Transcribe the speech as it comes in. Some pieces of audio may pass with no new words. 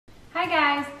Hi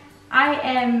guys, I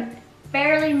am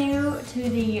fairly new to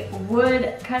the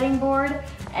wood cutting board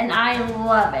and I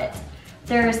love it.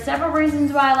 There are several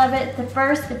reasons why I love it.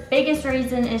 The biggest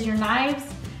reason is your knives.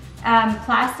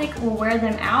 Plastic will wear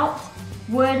them out,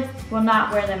 wood will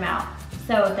not wear them out.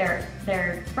 So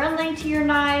they're friendly to your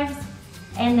knives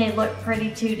and they look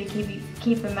pretty too to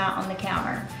keep them out on the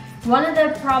counter. One of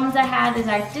the problems I had is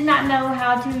I did not know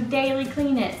how to daily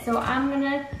clean it, so I'm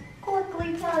gonna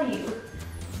quickly tell you.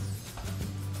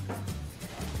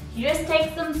 You just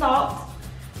take some salt,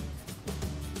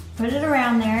 put it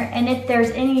around there, and if there's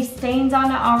any stains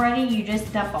on it already, you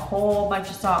just dump a whole bunch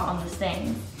of salt on the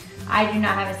stains. I do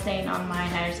not have a stain on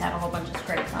mine, I just have a whole bunch of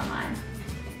scrapes on mine.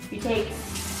 You take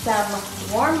some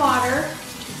warm water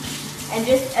and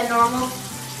just a normal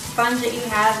sponge that you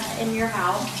have in your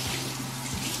house.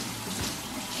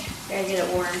 Gotta get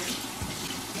it warm.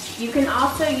 You can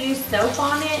also use soap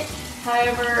on it.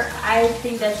 However, I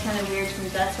think that's kind of weird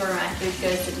because that's where my food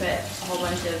goes to put a whole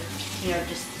bunch of,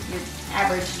 just your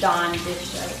average Dawn dish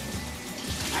soap.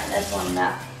 Alright, that's warmed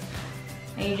up.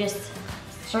 And you just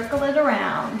circle it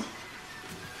around.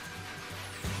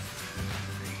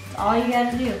 That's all you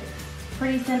gotta do.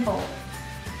 Pretty simple.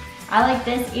 I like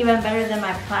this even better than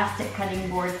my plastic cutting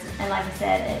boards. And like I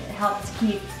said, it helps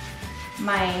keep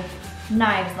my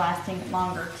knives lasting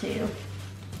longer too.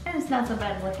 And it's not so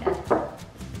bad to look at.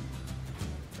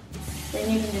 Then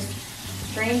you can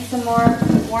just drain some more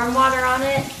warm water on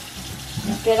it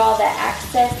and get all that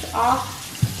excess off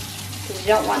because you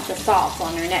don't want the salt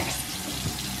on your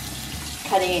next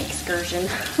cutting excursion.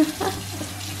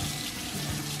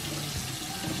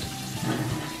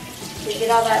 So you get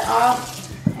all that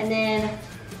off and then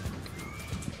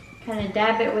kind of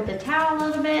dab it with a towel a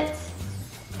little bit.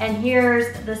 And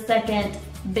here's the second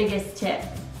biggest tip.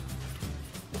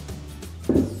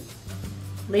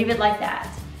 Leave it like that.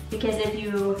 Because if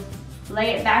you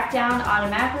lay it back down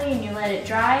automatically and you let it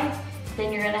dry,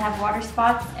 then you're gonna have water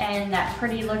spots and that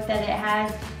pretty look that it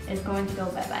has is going to go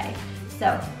bye-bye.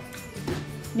 So,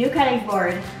 new cutting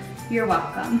board, you're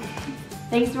welcome.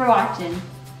 Thanks for watching.